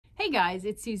Hey guys,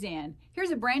 it's Suzanne.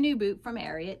 Here's a brand new boot from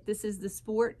Ariat. This is the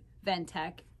Sport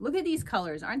Venttek. Look at these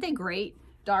colors. Aren't they great?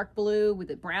 Dark blue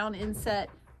with a brown inset.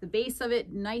 The base of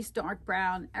it, nice dark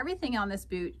brown. Everything on this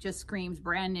boot just screams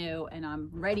brand new and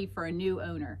I'm ready for a new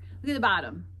owner. Look at the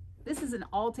bottom. This is an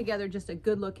altogether just a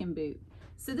good looking boot.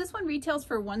 So this one retails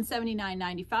for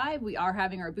 $179.95. We are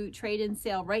having our boot trade-in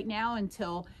sale right now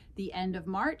until the end of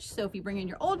March. So if you bring in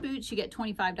your old boots, you get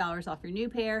 $25 off your new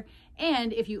pair.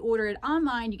 And if you order it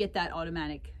online, you get that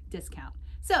automatic discount.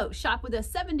 So shop with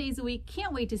us 7 days a week.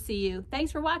 Can't wait to see you.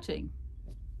 Thanks for watching.